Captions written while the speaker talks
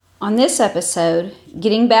On this episode,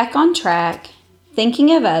 getting back on track,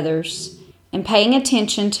 thinking of others, and paying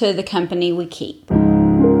attention to the company we keep.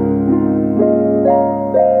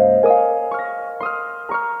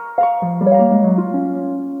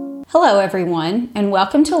 Hello everyone, and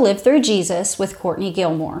welcome to Live Through Jesus with Courtney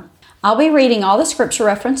Gilmore. I'll be reading all the scripture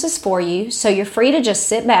references for you, so you're free to just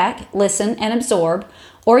sit back, listen, and absorb,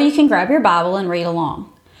 or you can grab your Bible and read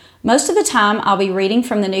along. Most of the time, I'll be reading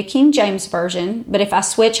from the New King James Version, but if I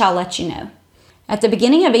switch, I'll let you know. At the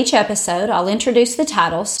beginning of each episode, I'll introduce the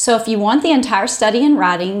titles, so if you want the entire study in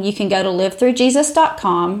writing, you can go to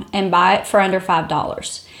livethroughjesus.com and buy it for under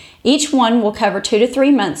 $5. Each one will cover 2 to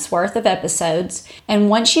 3 months worth of episodes,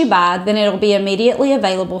 and once you buy, then it'll be immediately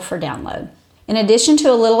available for download. In addition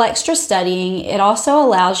to a little extra studying, it also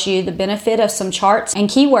allows you the benefit of some charts and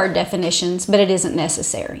keyword definitions, but it isn't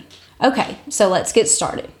necessary. Okay, so let's get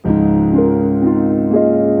started.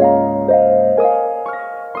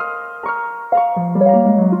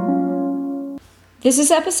 This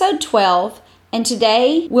is episode 12, and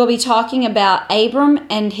today we'll be talking about Abram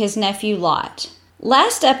and his nephew Lot.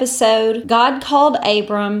 Last episode, God called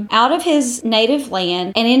Abram out of his native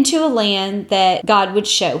land and into a land that God would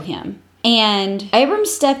show him. And Abram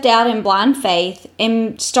stepped out in blind faith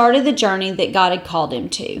and started the journey that God had called him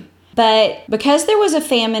to. But because there was a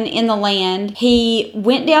famine in the land, he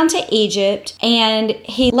went down to Egypt and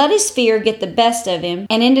he let his fear get the best of him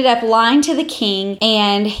and ended up lying to the king,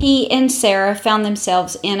 and he and Sarah found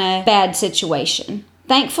themselves in a bad situation.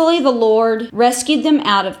 Thankfully, the Lord rescued them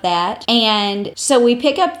out of that, and so we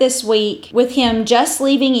pick up this week with him just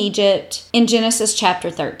leaving Egypt in Genesis chapter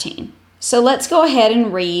 13. So let's go ahead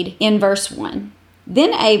and read in verse 1.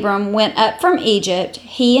 Then Abram went up from Egypt,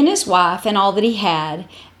 he and his wife and all that he had,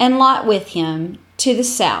 and Lot with him, to the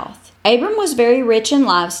south. Abram was very rich in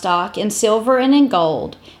livestock, in silver and in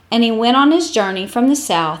gold, and he went on his journey from the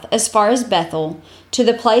south as far as Bethel, to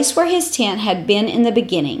the place where his tent had been in the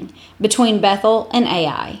beginning, between Bethel and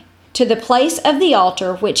Ai, to the place of the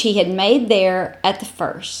altar which he had made there at the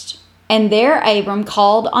first. And there Abram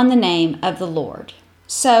called on the name of the Lord.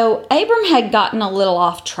 So Abram had gotten a little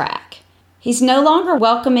off track. He's no longer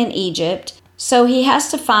welcome in Egypt, so he has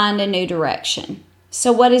to find a new direction.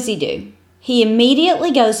 So what does he do? He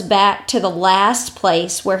immediately goes back to the last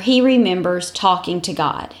place where he remembers talking to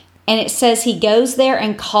God. And it says he goes there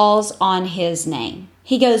and calls on his name.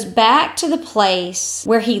 He goes back to the place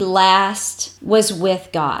where he last was with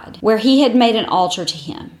God, where he had made an altar to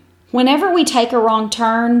him. Whenever we take a wrong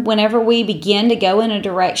turn, whenever we begin to go in a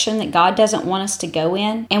direction that God doesn't want us to go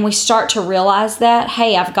in, and we start to realize that,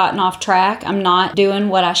 hey, I've gotten off track, I'm not doing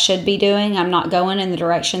what I should be doing, I'm not going in the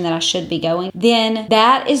direction that I should be going, then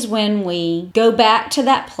that is when we go back to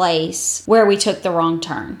that place where we took the wrong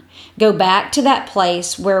turn. Go back to that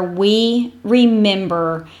place where we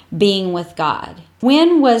remember being with God.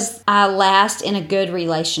 When was I last in a good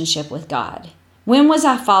relationship with God? When was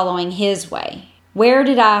I following His way? Where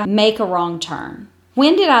did I make a wrong turn?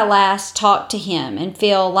 When did I last talk to Him and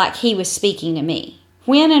feel like He was speaking to me?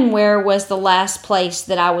 When and where was the last place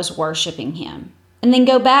that I was worshiping Him? And then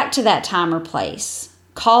go back to that time or place.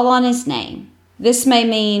 Call on His name. This may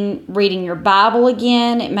mean reading your Bible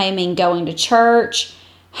again. It may mean going to church,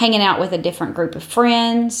 hanging out with a different group of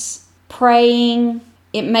friends, praying.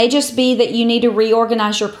 It may just be that you need to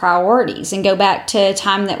reorganize your priorities and go back to a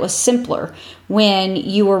time that was simpler when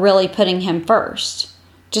you were really putting Him first.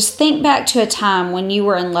 Just think back to a time when you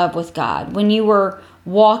were in love with God, when you were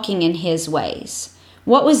walking in His ways.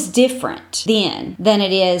 What was different then than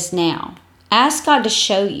it is now? Ask God to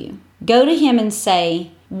show you. Go to Him and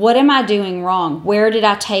say, what am I doing wrong? Where did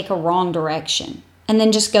I take a wrong direction? And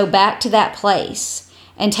then just go back to that place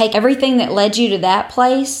and take everything that led you to that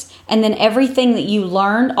place and then everything that you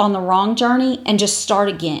learned on the wrong journey and just start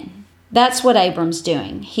again. That's what Abram's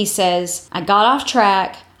doing. He says, I got off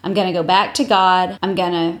track. I'm going to go back to God. I'm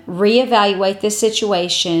going to reevaluate this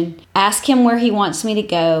situation, ask Him where He wants me to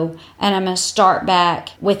go, and I'm going to start back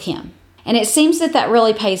with Him. And it seems that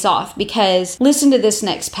really pays off because listen to this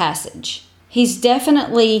next passage. He's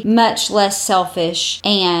definitely much less selfish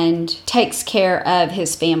and takes care of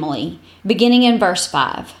his family. Beginning in verse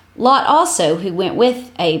 5. Lot also, who went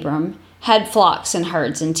with Abram, had flocks and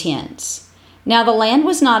herds and tents. Now the land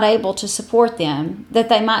was not able to support them, that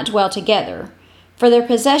they might dwell together, for their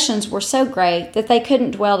possessions were so great that they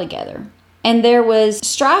couldn't dwell together. And there was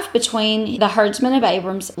strife between the herdsmen of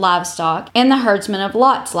Abram's livestock and the herdsmen of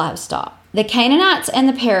Lot's livestock. The Canaanites and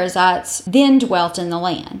the Perizzites then dwelt in the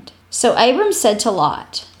land. So Abram said to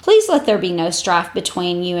Lot, Please let there be no strife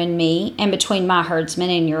between you and me, and between my herdsmen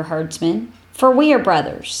and your herdsmen, for we are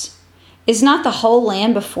brothers. Is not the whole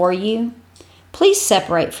land before you? Please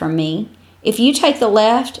separate from me. If you take the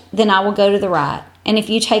left, then I will go to the right. And if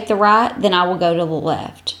you take the right, then I will go to the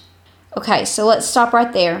left. Okay, so let's stop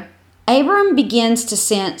right there. Abram begins to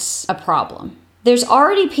sense a problem. There's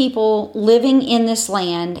already people living in this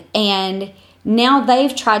land, and now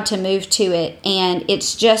they've tried to move to it, and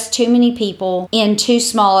it's just too many people in too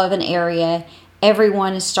small of an area.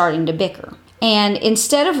 Everyone is starting to bicker. And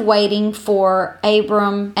instead of waiting for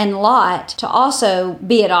Abram and Lot to also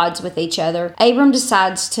be at odds with each other, Abram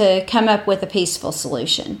decides to come up with a peaceful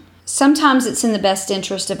solution. Sometimes it's in the best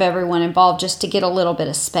interest of everyone involved just to get a little bit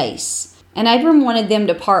of space. And Abram wanted them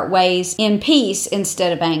to part ways in peace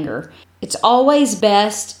instead of anger. It's always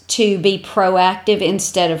best to be proactive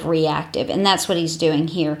instead of reactive, and that's what he's doing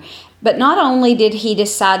here. But not only did he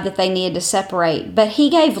decide that they needed to separate, but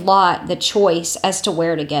he gave Lot the choice as to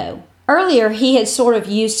where to go. Earlier, he had sort of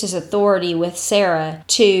used his authority with Sarah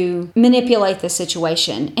to manipulate the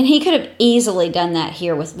situation, and he could have easily done that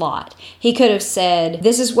here with Lot. He could have said,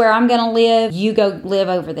 this is where I'm going to live, you go live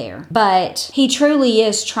over there. But he truly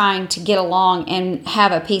is trying to get along and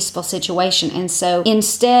have a peaceful situation, and so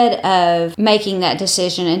instead of making that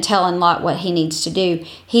decision and telling Lot what he needs to do,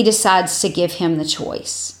 he decides to give him the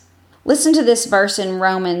choice. Listen to this verse in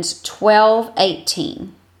Romans 12:18.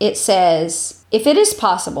 It says, if it is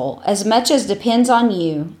possible, as much as depends on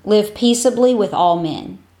you, live peaceably with all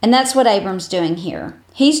men. And that's what Abram's doing here.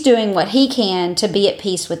 He's doing what he can to be at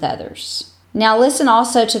peace with others. Now listen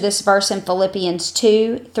also to this verse in Philippians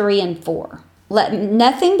 2:3 and 4. Let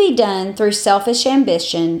nothing be done through selfish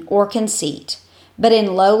ambition or conceit, but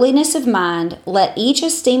in lowliness of mind, let each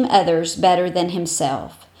esteem others better than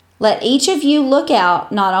himself. Let each of you look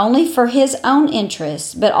out not only for his own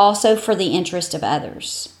interest, but also for the interest of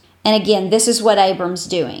others. And again, this is what Abram's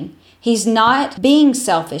doing. He's not being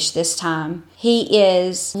selfish this time. He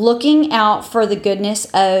is looking out for the goodness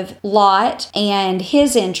of Lot and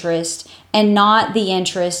his interest, and not the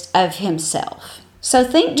interest of himself. So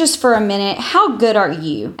think just for a minute, how good are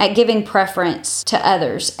you at giving preference to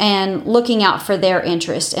others and looking out for their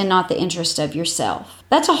interest and not the interest of yourself?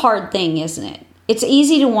 That's a hard thing, isn't it? It's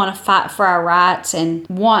easy to want to fight for our rights and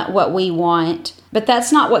want what we want, but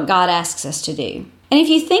that's not what God asks us to do. And if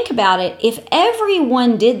you think about it, if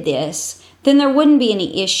everyone did this, then there wouldn't be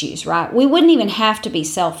any issues, right? We wouldn't even have to be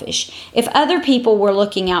selfish. If other people were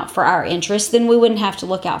looking out for our interests, then we wouldn't have to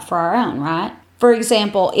look out for our own, right? For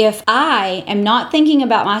example, if I am not thinking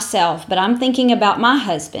about myself, but I'm thinking about my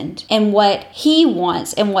husband and what he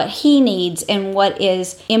wants and what he needs and what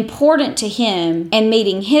is important to him and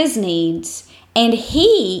meeting his needs, and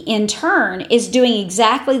he, in turn, is doing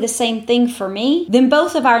exactly the same thing for me, then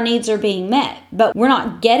both of our needs are being met. But we're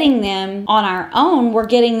not getting them on our own, we're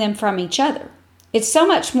getting them from each other. It's so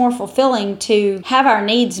much more fulfilling to have our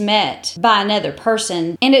needs met by another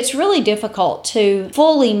person, and it's really difficult to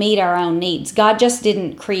fully meet our own needs. God just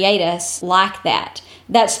didn't create us like that.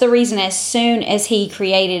 That's the reason as soon as he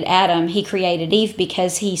created Adam, he created Eve,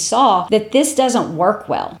 because he saw that this doesn't work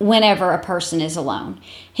well whenever a person is alone.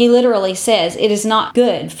 He literally says, it is not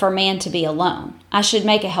good for man to be alone. I should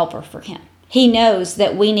make a helper for him. He knows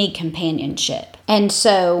that we need companionship. And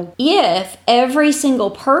so if every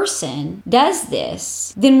single person does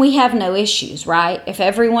this, then we have no issues, right? If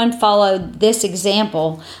everyone followed this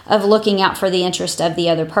example of looking out for the interest of the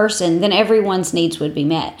other person, then everyone's needs would be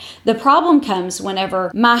met. The problem comes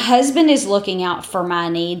whenever my husband is looking out for my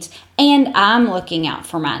needs and I'm looking out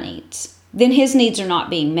for my needs. Then his needs are not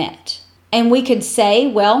being met. And we could say,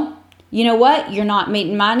 well, you know what? You're not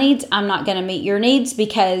meeting my needs. I'm not going to meet your needs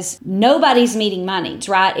because nobody's meeting my needs,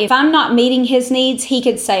 right? If I'm not meeting his needs, he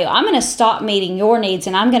could say, I'm going to stop meeting your needs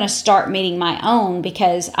and I'm going to start meeting my own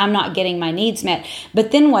because I'm not getting my needs met.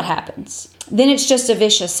 But then what happens? Then it's just a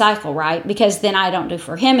vicious cycle, right? Because then I don't do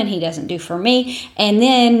for him and he doesn't do for me. And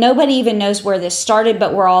then nobody even knows where this started,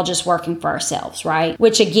 but we're all just working for ourselves, right?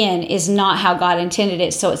 Which again is not how God intended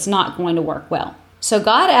it, so it's not going to work well. So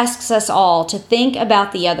God asks us all to think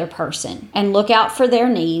about the other person and look out for their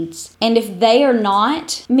needs. And if they are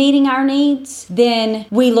not meeting our needs, then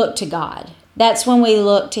we look to God. That's when we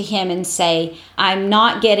look to him and say, I'm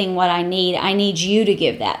not getting what I need. I need you to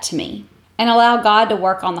give that to me. And allow God to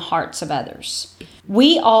work on the hearts of others.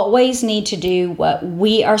 We always need to do what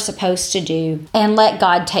we are supposed to do and let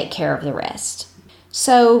God take care of the rest.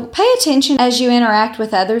 So pay attention as you interact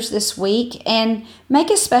with others this week and make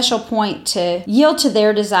a special point to yield to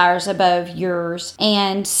their desires above yours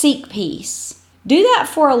and seek peace. Do that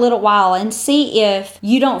for a little while and see if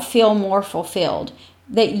you don't feel more fulfilled,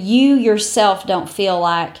 that you yourself don't feel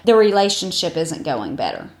like the relationship isn't going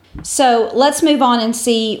better. So let's move on and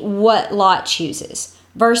see what Lot chooses.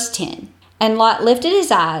 Verse 10. And Lot lifted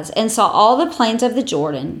his eyes and saw all the plains of the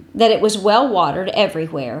Jordan, that it was well watered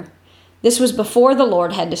everywhere. This was before the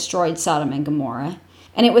Lord had destroyed Sodom and Gomorrah.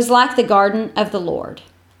 And it was like the garden of the Lord,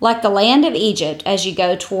 like the land of Egypt as you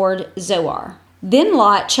go toward Zoar. Then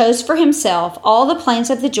Lot chose for himself all the plains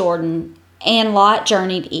of the Jordan, and Lot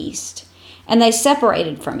journeyed east. And they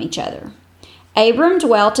separated from each other. Abram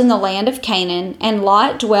dwelt in the land of Canaan, and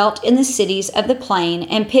Lot dwelt in the cities of the plain,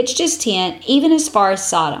 and pitched his tent even as far as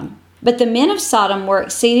Sodom. But the men of Sodom were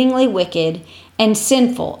exceedingly wicked and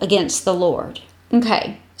sinful against the Lord.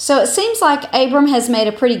 Okay, so it seems like Abram has made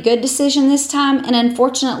a pretty good decision this time, and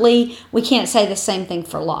unfortunately, we can't say the same thing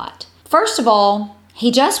for Lot. First of all, he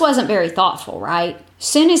just wasn't very thoughtful, right?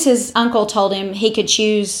 Soon as his uncle told him he could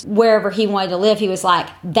choose wherever he wanted to live, he was like,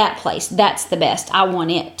 that place, that's the best, I want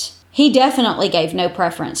it. He definitely gave no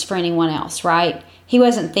preference for anyone else, right? He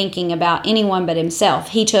wasn't thinking about anyone but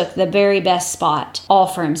himself. He took the very best spot, all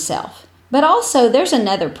for himself. But also, there's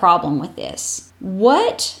another problem with this.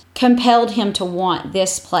 What compelled him to want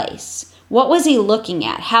this place? What was he looking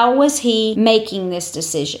at? How was he making this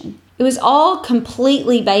decision? It was all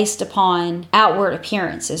completely based upon outward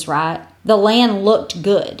appearances, right? The land looked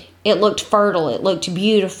good. It looked fertile. It looked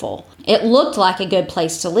beautiful. It looked like a good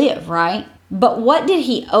place to live, right? But what did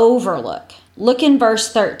he overlook? Look in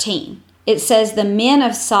verse 13. It says, the men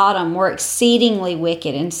of Sodom were exceedingly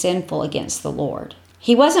wicked and sinful against the Lord.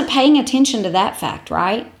 He wasn't paying attention to that fact,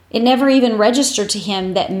 right? It never even registered to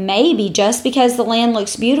him that maybe just because the land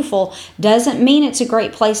looks beautiful doesn't mean it's a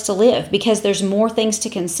great place to live, because there's more things to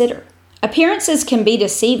consider. Appearances can be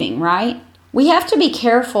deceiving, right? We have to be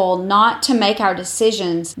careful not to make our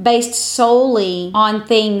decisions based solely on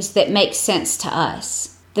things that make sense to us.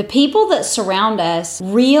 The people that surround us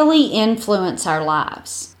really influence our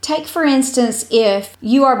lives. Take, for instance, if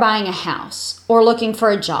you are buying a house or looking for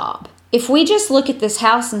a job. If we just look at this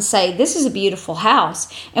house and say, this is a beautiful house,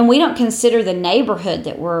 and we don't consider the neighborhood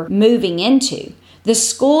that we're moving into, the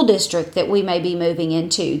school district that we may be moving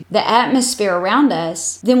into, the atmosphere around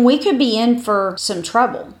us, then we could be in for some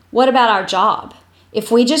trouble. What about our job?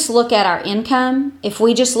 If we just look at our income, if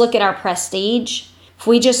we just look at our prestige, if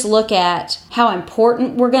we just look at how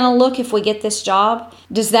important we're going to look if we get this job,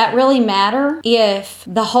 does that really matter if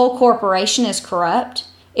the whole corporation is corrupt?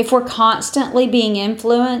 If we're constantly being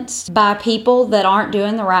influenced by people that aren't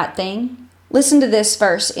doing the right thing? Listen to this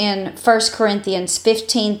verse in 1 Corinthians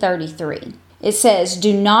 15:33. It says,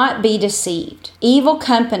 do not be deceived. Evil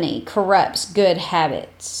company corrupts good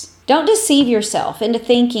habits. Don't deceive yourself into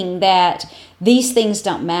thinking that these things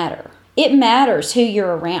don't matter. It matters who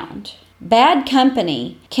you're around. Bad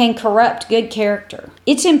company can corrupt good character.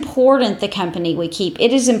 It's important the company we keep.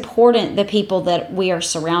 It is important the people that we are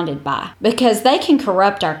surrounded by, because they can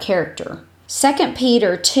corrupt our character. 2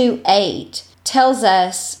 Peter 2:8 tells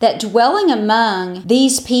us that dwelling among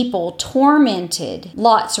these people tormented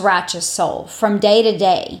Lot's righteous soul from day to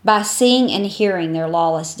day by seeing and hearing their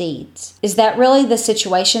lawless deeds. Is that really the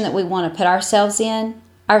situation that we want to put ourselves in?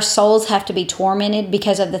 Our souls have to be tormented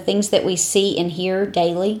because of the things that we see and hear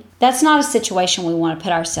daily? That's not a situation we want to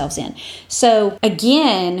put ourselves in. So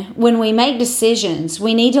again, when we make decisions,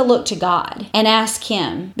 we need to look to God and ask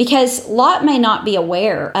Him, because Lot may not be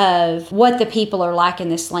aware of what the people are like in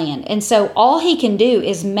this land. And so all he can do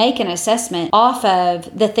is make an assessment off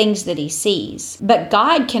of the things that he sees. But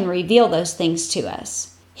God can reveal those things to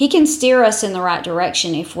us. He can steer us in the right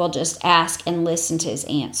direction if we'll just ask and listen to His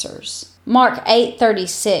answers. Mark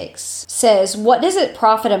 8:36 says, what does it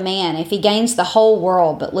profit a man if he gains the whole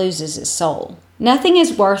world but loses his soul? Nothing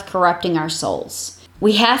is worth corrupting our souls.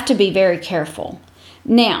 We have to be very careful.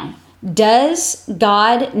 Now, does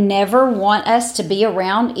God never want us to be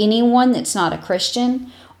around anyone that's not a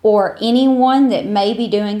Christian or anyone that may be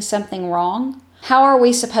doing something wrong? How are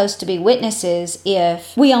we supposed to be witnesses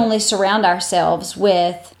if we only surround ourselves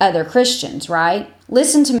with other Christians, right?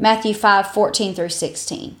 Listen to Matthew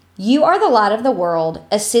 5:14-16. You are the light of the world,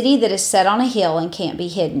 a city that is set on a hill and can't be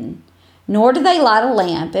hidden. Nor do they light a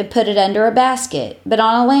lamp and put it under a basket, but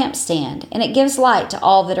on a lampstand, and it gives light to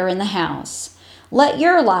all that are in the house. Let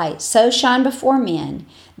your light so shine before men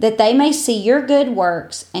that they may see your good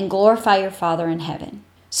works and glorify your Father in heaven.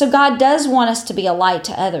 So God does want us to be a light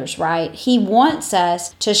to others, right? He wants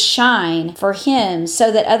us to shine for Him so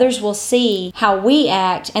that others will see how we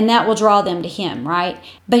act, and that will draw them to Him, right?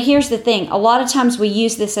 But here's the thing. A lot of times we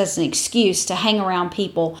use this as an excuse to hang around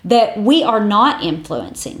people that we are not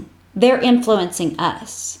influencing. They're influencing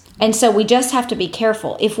us. And so we just have to be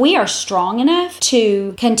careful. If we are strong enough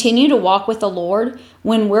to continue to walk with the Lord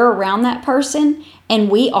when we're around that person, and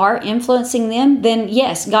we are influencing them, then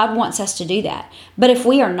yes, God wants us to do that. But if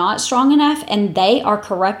we are not strong enough and they are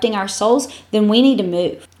corrupting our souls, then we need to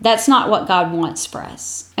move. That's not what God wants for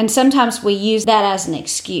us. And sometimes we use that as an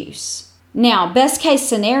excuse. Now, best case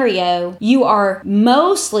scenario, you are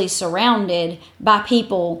mostly surrounded by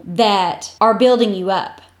people that are building you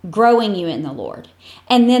up, growing you in the Lord.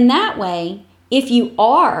 And then that way, if you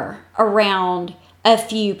are around a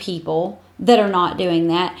few people that are not doing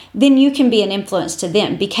that, then you can be an influence to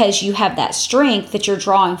them because you have that strength that you're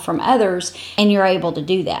drawing from others and you're able to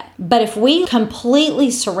do that. But if we completely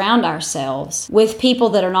surround ourselves with people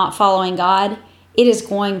that are not following God, it is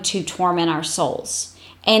going to torment our souls.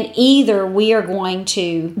 And either we are going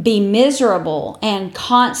to be miserable and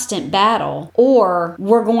constant battle, or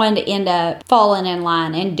we're going to end up falling in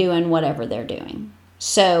line and doing whatever they're doing.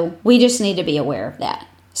 So we just need to be aware of that.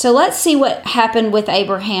 So let's see what happened with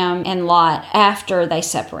Abraham and Lot after they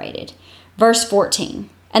separated. Verse 14.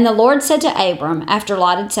 And the Lord said to Abram, after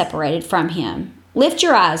Lot had separated from him, "Lift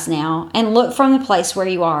your eyes now and look from the place where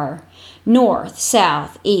you are, north,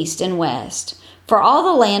 south, east, and west. For all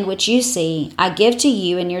the land which you see, I give to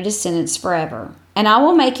you and your descendants forever. And I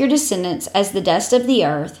will make your descendants as the dust of the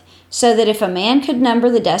earth, so that if a man could number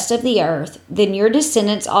the dust of the earth, then your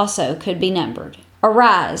descendants also could be numbered.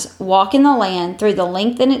 Arise, walk in the land through the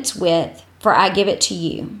length and its width, for I give it to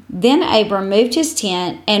you." Then Abram moved his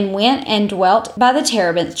tent and went and dwelt by the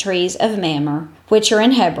terebinth trees of Mamre, which are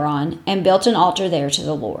in Hebron, and built an altar there to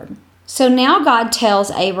the Lord. So now God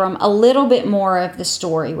tells Abram a little bit more of the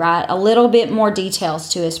story, right? A little bit more details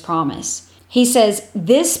to his promise. He says,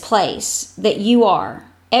 this place that you are,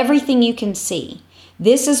 everything you can see,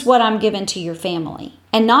 this is what I'm giving to your family.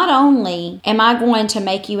 And not only am I going to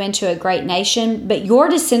make you into a great nation, but your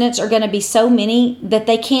descendants are going to be so many that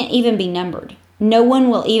they can't even be numbered. No one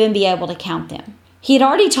will even be able to count them. He had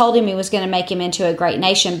already told him he was going to make him into a great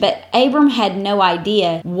nation, but Abram had no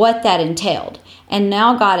idea what that entailed. And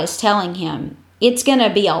now God is telling him it's going to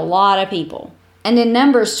be a lot of people. And in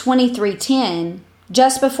Numbers 23:10,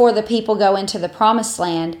 just before the people go into the promised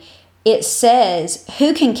land, it says,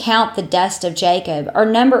 "Who can count the dust of Jacob or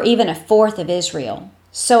number even a fourth of Israel?"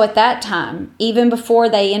 So at that time, even before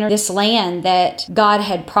they entered this land that God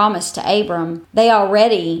had promised to Abram, they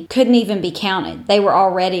already couldn't even be counted. They were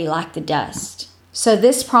already like the dust. So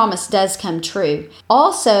this promise does come true.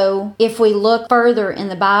 Also, if we look further in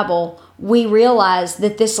the Bible, we realize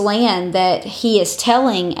that this land that he is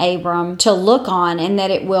telling Abram to look on and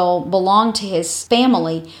that it will belong to his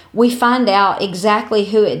family, we find out exactly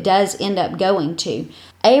who it does end up going to.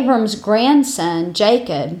 Abram's grandson,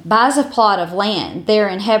 Jacob, buys a plot of land there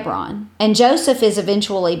in Hebron, and Joseph is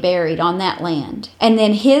eventually buried on that land. And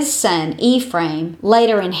then his son, Ephraim,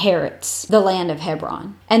 later inherits the land of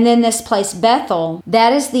Hebron. And then this place, Bethel,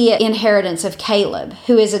 that is the inheritance of Caleb,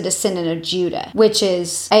 who is a descendant of Judah, which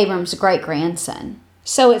is Abram's great-grandson.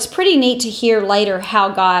 So it's pretty neat to hear later how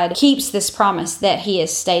God keeps this promise that he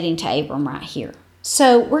is stating to Abram right here.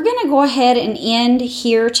 So we're going to go ahead and end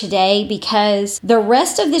here today because the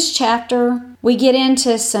rest of this chapter, we get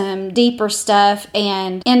into some deeper stuff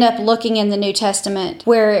and end up looking in the New Testament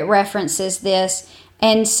where it references this.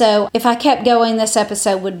 And so if I kept going, this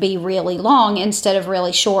episode would be really long instead of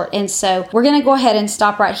really short. And so we're going to go ahead and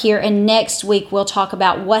stop right here. And next week, we'll talk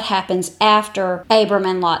about what happens after Abram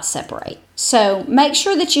and Lot separate. So make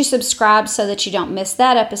sure that you subscribe so that you don't miss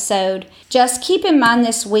that episode. Just keep in mind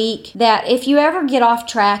this week that if you ever get off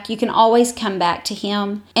track, you can always come back to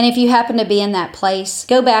him. And if you happen to be in that place,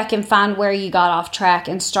 go back and find where you got off track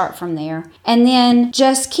and start from there. And then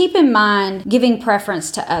just keep in mind giving preference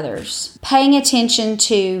to others, paying attention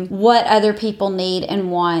to what other people need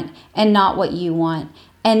and want and not what you want.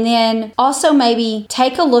 And then also maybe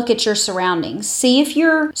take a look at your surroundings. See if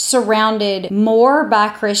you're surrounded more by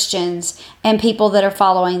Christians and people that are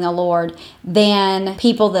following the Lord than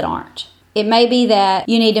people that aren't. It may be that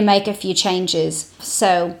you need to make a few changes.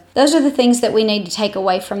 So those are the things that we need to take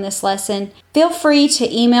away from this lesson. Feel free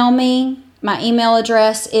to email me. My email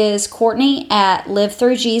address is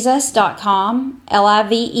Courtney@livethroughjesus.com,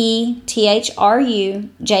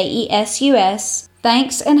 LiveThroughJesus.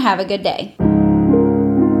 Thanks and have a good day.